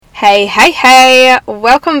Hey,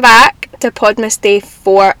 welcome back to PODMAS Day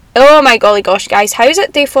 4. Oh my golly gosh, guys, how is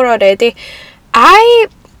it day 4 already?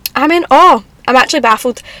 I'm in awe. I'm actually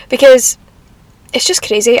baffled because it's just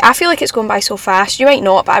crazy. I feel like it's going by so fast. You might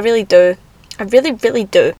not, but I really do. I really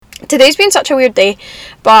do. Today's been such a weird day,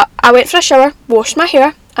 but I went for a shower, washed my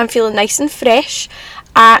hair. I'm feeling nice and fresh.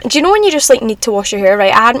 Do you know when you just need to wash your hair,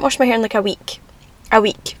 right? I hadn't washed my hair in like a week,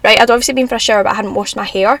 right? I'd obviously been for a shower, but I hadn't washed my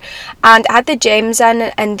hair, and I had the gems in,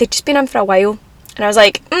 and they'd just been in for a while, and I was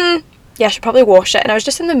like, yeah, I should probably wash it, and I was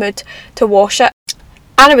just in the mood to wash it,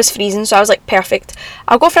 and it was freezing, so I was like, perfect,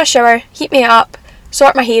 I'll go for a shower, heat me up,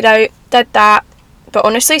 sort my hair out, did that, but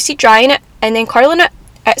honestly, see, drying it, and then curling it,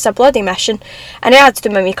 it's a bloody mission, and then I had to do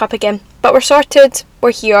my makeup again, but we're sorted,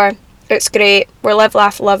 we're here, it's great, we're live,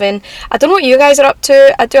 laugh, loving. I don't know what you guys are up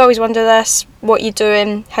to. I do always wonder this. What you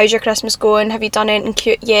doing? How's your Christmas going? Have you done anything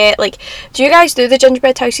cute yet? Like, do you guys do the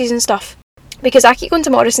gingerbread houses and stuff? Because I keep going to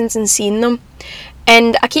Morrison's and seeing them,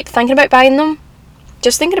 and I keep thinking about buying them.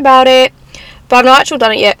 Just thinking about it, but I've not actually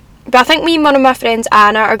done it yet. But I think me and one of my friends,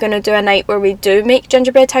 Anna, are going to do a night where we do make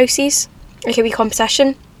gingerbread houses. Like a wee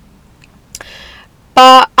competition.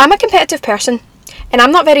 But I'm a competitive person. And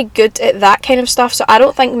I'm not very good at that kind of stuff, so I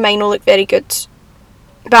don't think mine will look very good.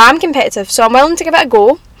 But I'm competitive, so I'm willing to give it a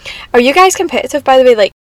go. Are you guys competitive, by the way?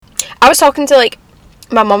 Like, I was talking to,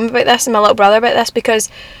 my mum about this and my little brother about this, because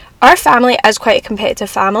our family is quite a competitive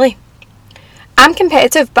family. I'm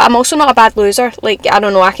competitive, but I'm also not a bad loser. Like, I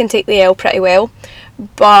don't know, I can take the L pretty well.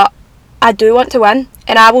 But I do want to win,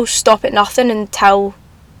 and I will stop at nothing until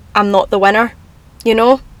I'm not the winner, you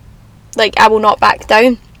know? Like, I will not back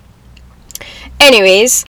down.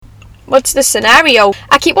 Anyways, what's the scenario?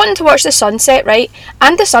 I keep wanting to watch the sunset, right?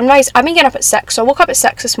 And the sunrise. I've been getting up at 6, so I woke up at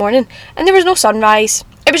 6 this morning, and there was no sunrise.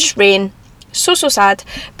 It was just rain. So sad.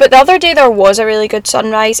 But the other day there was a really good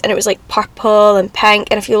sunrise, and it was like purple and pink,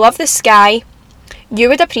 and if you love the sky, you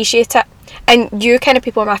would appreciate it. And you kind of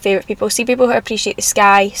people are my favourite people. See, people who appreciate the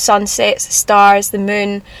sky, sunsets, the stars, the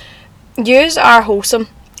moon. Yous are wholesome,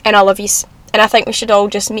 and I love yous. And I think we should all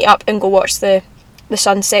just meet up and go watch the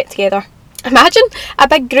sunset together. Imagine a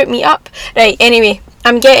big group meet up. Right, anyway,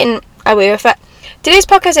 I'm getting away with it. Today's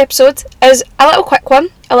podcast episode is a little quick one,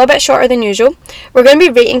 a little bit shorter than usual. We're going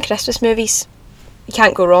to be rating Christmas movies. You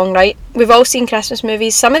can't go wrong, right? We've all seen Christmas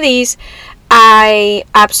movies. Some of these I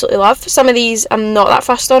absolutely love. Some of these I'm not that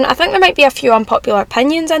fussed on. I think there might be a few unpopular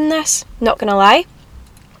opinions in this, not going to lie.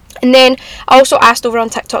 And then I also asked over on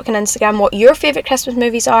TikTok and Instagram what your favourite Christmas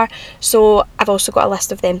movies are, so I've also got a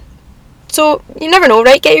list of them. So, you never know,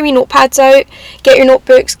 right? Get your wee notepads out, get your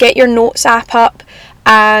notebooks, get your notes app up,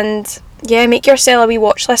 and yeah, make yourself a wee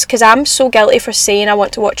watch list, because I'm so guilty for saying I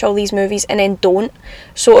want to watch all these movies and then don't.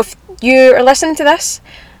 So if you are listening to this,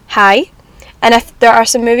 hi. And if there are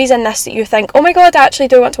some movies in this that you think, oh my god, I actually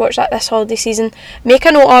do want to watch that this holiday season, make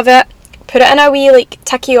a note of it, put it in a wee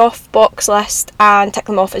ticky off box list, and tick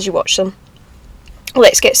them off as you watch them.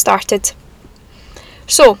 Let's get started.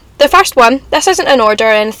 So, the first one, this isn't in order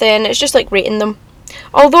or anything, it's just rating them.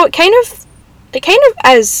 Although it kind of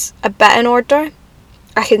is a bit in order,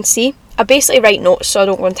 I can see. I basically write notes so I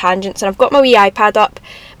don't go on tangents, and I've got my wee iPad up,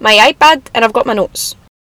 my iPad, and I've got my notes.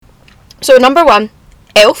 So number 1,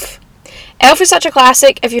 Elf. Elf is such a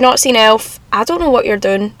classic. If you've not seen Elf, I don't know what you're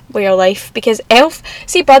doing with your life, because Elf,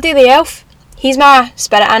 see Buddy the Elf, he's my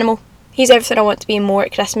spirit animal. He's everything I want to be and more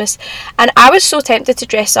at Christmas. And I was so tempted to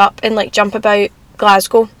dress up and jump about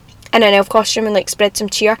Glasgow in an elf costume and spread some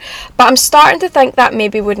cheer, but I'm starting to think that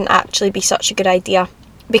maybe wouldn't actually be such a good idea,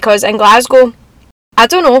 because in Glasgow, I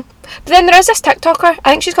don't know, but then there is this TikToker,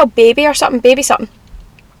 I think she's called Baby something,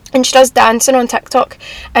 and she does dancing on TikTok,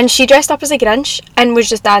 and she dressed up as a Grinch and was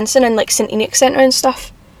just dancing in St. Enoch Centre and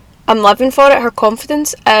stuff. I'm living for it. Her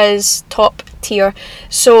confidence is top tier,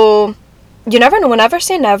 so you never know, never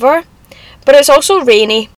say never, but it's also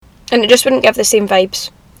rainy and it just wouldn't give the same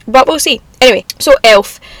vibes. But we'll see. Anyway, so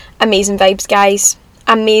Elf. Amazing vibes, guys.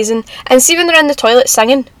 Amazing. And see when they're in the toilet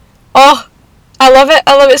singing. Oh, I love it.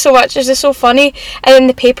 I love it so much. It's just so funny. And then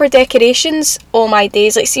the paper decorations. Oh my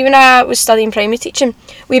days. See when I was studying primary teaching,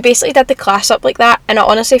 we basically did the class up like that. And I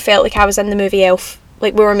honestly felt like I was in the movie Elf.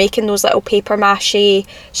 We were making those little paper mache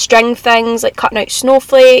string things, cutting out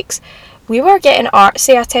snowflakes. We were getting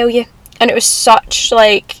artsy, I tell you. And it was such,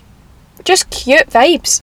 just cute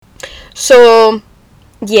vibes. So,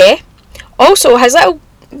 yeah. Also,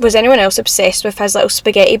 was anyone else obsessed with his little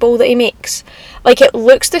spaghetti bowl that he makes? It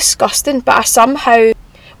looks disgusting, but I somehow,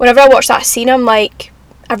 whenever I watch that scene, I'm like,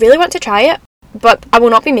 I really want to try it, but I will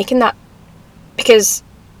not be making that, because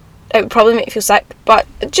it would probably make me feel sick, but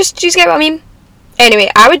just, do you get what I mean? Anyway,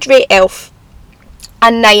 I would rate Elf a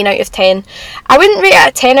 9 out of 10. I wouldn't rate it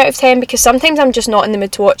a 10 out of 10 because sometimes I'm just not in the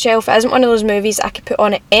mood to watch it. If it isn't one of those movies I could put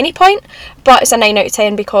on at any point, but it's a 9 out of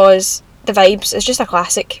 10 because the vibes is just a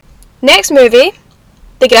classic. Next movie,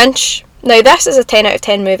 The Grinch. Now this is a 10 out of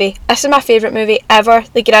 10 movie. This is my favourite movie ever.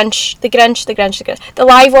 The Grinch. The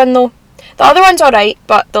live one though. The other one's alright,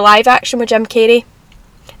 but the live action with Jim Carrey,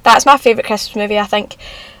 that's my favourite Christmas movie, I think.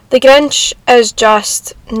 The Grinch is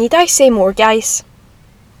just... Need I say more, guys?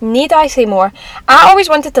 Need I say more? I always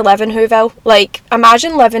wanted to live in Whoville. Like,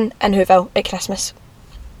 imagine living in Whoville at Christmas.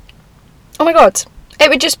 Oh my god. It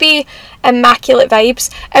would just be immaculate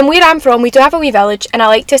vibes. And where I'm from, we do have a wee village, and I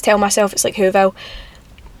like to tell myself it's like Whoville.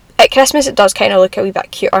 At Christmas it does kind of look a wee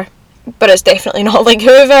bit cuter, but it's definitely not like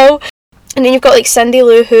Whoville. And then you've got like Cindy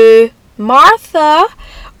Lou Who, Martha,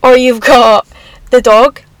 or you've got the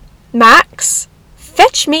dog, Max,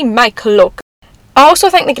 fetch me my cloak. I also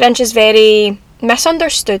think the Grinch is very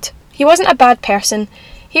misunderstood. He wasn't a bad person.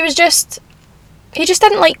 He just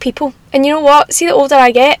didn't like people. And you know what? See, the older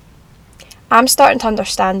I get, I'm starting to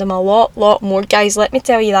understand him a lot more, guys, let me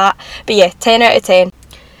tell you that. But yeah, 10 out of 10.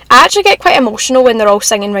 I actually get quite emotional when they're all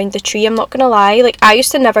singing round the tree, I'm not going to lie. Like, I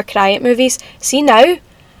used to never cry at movies. See, now,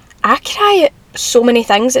 I cry at so many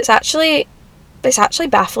things. It's actually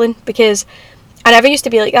baffling because I never used to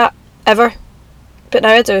be like that, ever. But now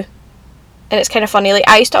I do. And it's kind of funny. Like,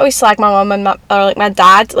 I used to always slag my mum and my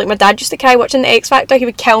dad. Like, my dad used to cry watching the X Factor. He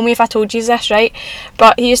would kill me if I told you this, right?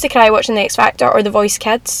 But he used to cry watching the X Factor or The Voice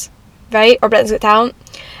Kids, right? Or Britain's Got Talent.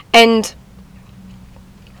 And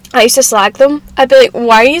I used to slag them. I'd be like,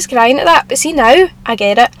 why are you crying at that? But see, now, I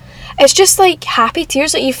get it. It's just like happy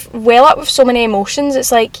tears. Like, you well up with so many emotions.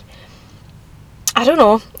 It's like, I don't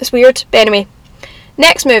know. It's weird. But anyway.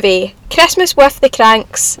 Next movie, Christmas with the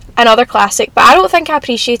Cranks, another classic, but I don't think I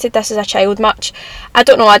appreciated this as a child much. I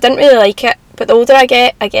don't know, I didn't really like it, but the older I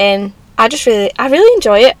get, again, I really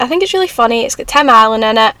enjoy it. I think it's really funny. It's got Tim Allen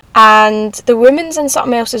in it, and the woman's in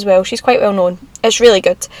something else as well. She's quite well known. It's really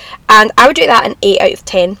good, and I would rate that an 8 out of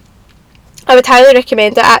 10. I would highly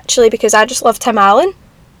recommend it, actually, because I just love Tim Allen,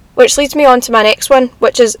 which leads me on to my next one,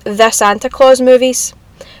 which is The Santa Claus Movies.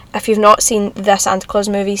 If you've not seen The Santa Claus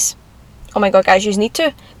Movies, oh my god, guys, you need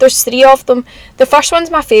to. There's 3 of them. The first one's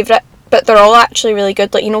my favourite, but they're all actually really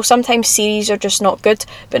good. Like, you know, sometimes series are just not good,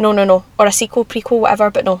 but no. Or a sequel, prequel, whatever,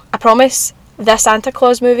 but no. I promise, the Santa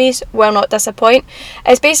Claus movies will not disappoint.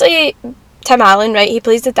 It's basically Tim Allen, right? He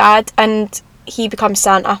plays the dad, and he becomes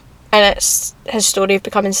Santa, and it's his story of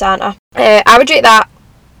becoming Santa. I would rate that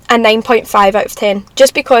a 9.5 out of 10,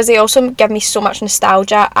 just because they also give me so much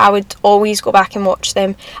nostalgia. I would always go back and watch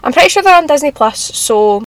them. I'm pretty sure they're on Disney Plus,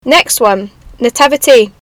 so... Next one,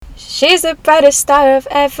 Nativity. She's the brightest star I've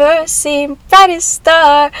ever seen, brightest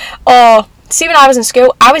star. Oh, see, when I was in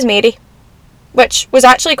school, I was Mary, which was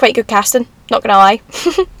actually quite good casting, not gonna lie.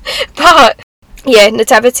 But yeah,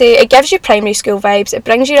 Nativity, it gives you primary school vibes, it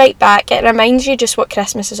brings you right back, it reminds you just what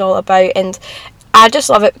Christmas is all about, and I just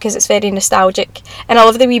love it because it's very nostalgic. And I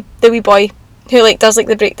love the wee boy who like does like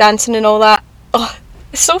the breakdancing and all that. Oh,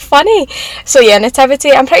 it's so funny. So yeah,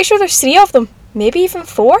 Nativity, I'm pretty sure there's 3 of them. Maybe even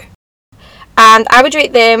 4, and I would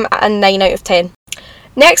rate them a 9 out of 10.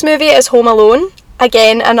 Next movie is Home Alone.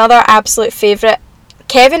 Again, another absolute favourite.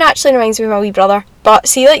 Kevin actually reminds me of my wee brother, but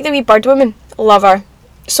see, like the wee bird woman, love her,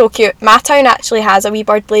 so cute. My town actually has a wee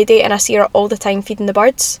bird lady, and I see her all the time feeding the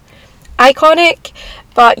birds. Iconic.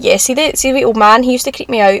 But yeah, see the wee old man, he used to creep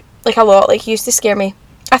me out like a lot. Like, he used to scare me.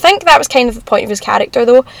 I think that was kind of the point of his character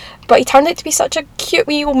though, but he turned out to be such a cute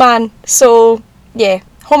wee old man. So yeah,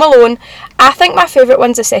 Home Alone. I think my favourite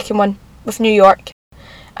one's the second one with New York.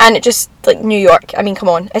 And it just, like, New York, I mean, come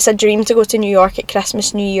on. It's a dream to go to New York at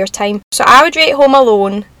Christmas, New Year time. So I would rate Home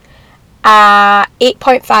Alone a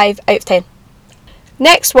 8.5 out of 10.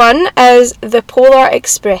 Next one is The Polar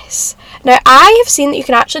Express. Now, I have seen that you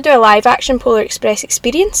can actually do a live action Polar Express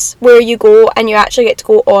experience where you go and you actually get to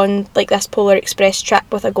go on like this Polar Express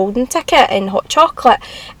trip with a golden ticket and hot chocolate.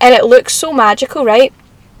 And it looks so magical, right?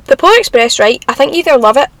 The Polar Express, right, I think you either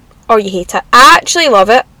love it or you hate it. I actually love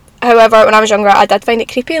it. However, when I was younger, I did find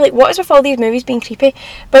it creepy. Like, what is with all these movies being creepy?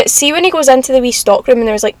 But see, when he goes into the wee stockroom and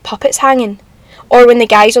there was, like, puppets hanging, or when the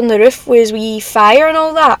guys on the roof was wee fire and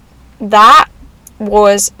all that, that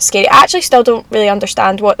was scary. I actually still don't really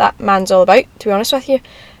understand what that man's all about, to be honest with you.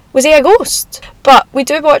 Was he a ghost? But we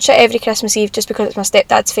do watch it every Christmas Eve just because it's my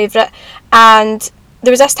stepdad's favourite. And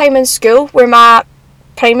there was this time in school where my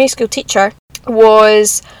primary school teacher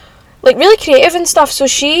was like really creative and stuff, so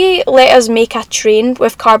she let us make a train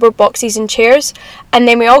with cardboard boxes and chairs, and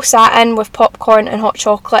then we all sat in with popcorn and hot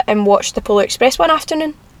chocolate and watched the Polar Express one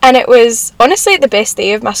afternoon. and it was honestly the best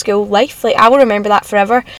day of my school life. Like, I will remember that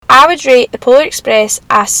forever. I would rate The Polar Express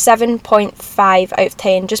a 7.5 out of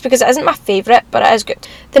 10, just because it isn't my favourite, but it is good.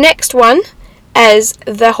 The next one is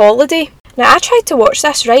The Holiday. Now, I tried to watch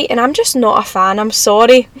this, right, and I'm just not a fan. I'm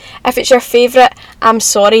sorry. If it's your favourite, I'm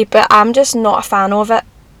sorry, but I'm just not a fan of it.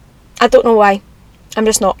 I don't know why. I'm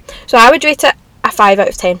just not. So I would rate it a 5 out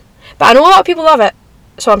of 10. But I know a lot of people love it,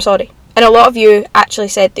 so I'm sorry. And a lot of you actually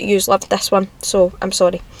said that you loved this one, so I'm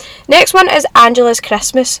sorry. Next one is Angela's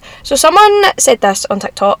Christmas. So someone said this on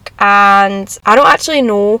TikTok, and I don't actually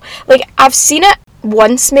know. Like, I've seen it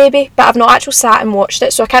once maybe, but I've not actually sat and watched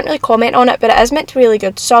it, so I can't really comment on it, but it is meant to be really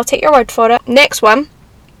good, so I'll take your word for it. Next one,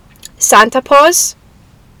 Santa Paws.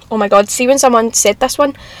 Oh my god, see, when someone said this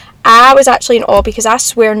one, I was actually in awe, because I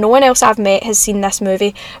swear no one else I've met has seen this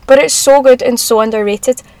movie, but it's so good and so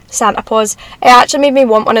underrated. Santa Paws. It actually made me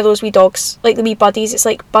want one of those wee dogs, like the wee buddies. It's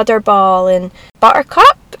like Butterball and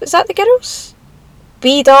Buttercup, is that the girls?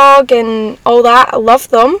 Wee Dog and all that, I love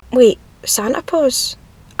them. Wait, Santa Paws?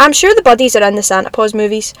 I'm sure the buddies are in the Santa Paws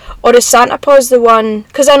movies, or is Santa Paws the one,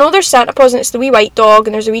 because I know there's Santa Paws and it's the wee white dog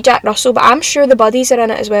and there's a wee Jack Russell, but I'm sure the buddies are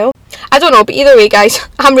in it as well. I don't know, but either way guys,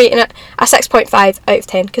 I'm rating it a 6.5 out of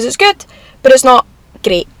 10, because it's good, but it's not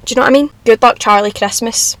great. Do you know what I mean? Good Luck Charlie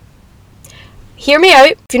Christmas. Hear me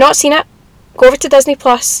out. If you've not seen it, go over to Disney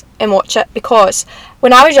Plus and watch it, because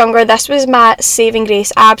when I was younger, this was my saving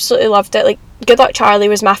grace. I absolutely loved it. Like, Good Luck Charlie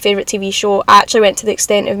was my favourite TV show. I actually went to the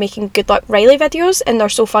extent of making Good Luck Riley videos, and they're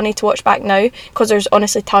so funny to watch back now, because there's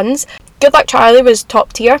honestly tons. Good Luck Charlie was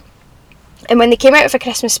top tier, and when they came out with a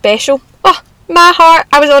Christmas special, oh, my heart,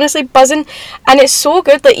 I was honestly buzzing, and it's so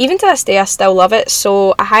good. Like, even to this day I still love it,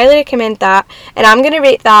 so I highly recommend that, and I'm going to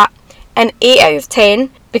rate that an 8 out of 10,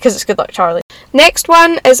 because it's Good Luck Charlie. Next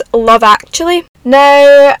one is Love Actually.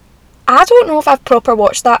 Now, I don't know if I've proper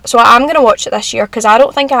watched that, so I'm going to watch it this year, because I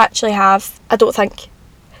don't think I actually have. I don't think.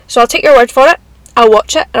 So I'll take your word for it. I'll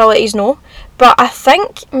watch it and I'll let you know. But I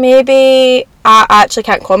think maybe I actually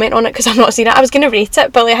can't comment on it because I've not seen it. I was going to rate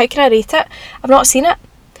it, but like, how can I rate it? I've not seen it.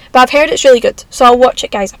 But I've heard it's really good, so I'll watch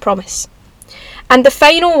it, guys, I promise. And the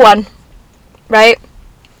final one, right?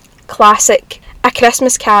 Classic. A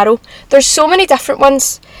Christmas Carol. There's so many different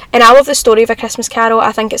ones, and I love the story of A Christmas Carol.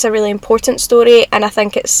 I think it's a really important story, and I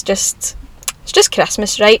think it's just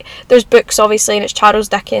Christmas, right? There's books, obviously, and it's Charles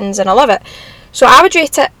Dickens, and I love it. So I would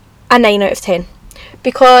rate it a 9 out of 10,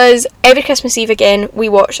 because every Christmas Eve, again, we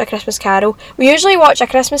watch A Christmas Carol. We usually watch A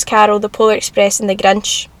Christmas Carol, The Polar Express, and The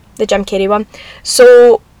Grinch, the Jim Carrey one.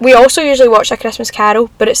 So we also usually watch A Christmas Carol,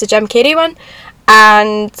 but it's the Jim Carrey one,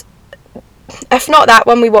 and if not that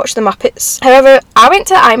one, we watch The Muppets. However, I went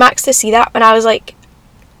to IMAX to see that when I was like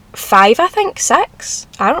 5, I think, 6,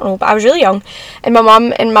 I don't know, but I was really young, and my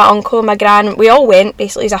mum and my uncle and my gran, we all went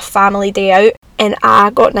basically as a family day out, and I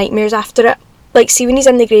got nightmares after it. Like, see when he's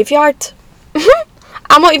in the graveyard,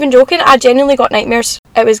 I'm not even joking, I genuinely got nightmares.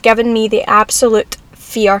 It was giving me the absolute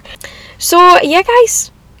fear. So yeah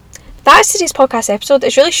guys, that's today's podcast episode.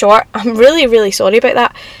 It's really short, I'm really sorry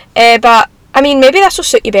about that, but I mean, maybe this will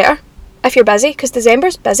suit you better if you're busy, because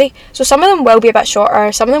December's busy, so some of them will be a bit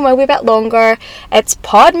shorter, some of them will be a bit longer. It's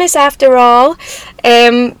PODMAS after all,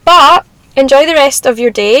 but enjoy the rest of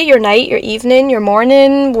your day, your night, your evening, your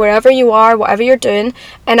morning, wherever you are, whatever you're doing,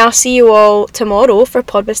 and I'll see you all tomorrow for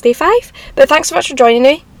PODMAS Day 5. But thanks so much for joining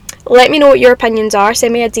me. Let me know what your opinions are.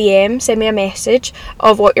 Send me a DM, send me a message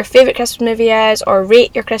of what your favourite Christmas movie is, or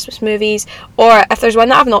rate your Christmas movies, or if there's one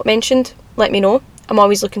that I've not mentioned, let me know. I'm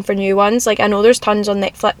always looking for new ones. Like, I know there's tons on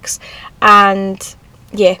Netflix, and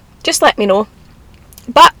yeah, just let me know.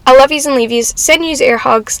 But I love yous and leave yous. Send yous air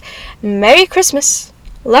hugs. Merry Christmas.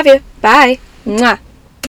 Love you. Bye. Mwah.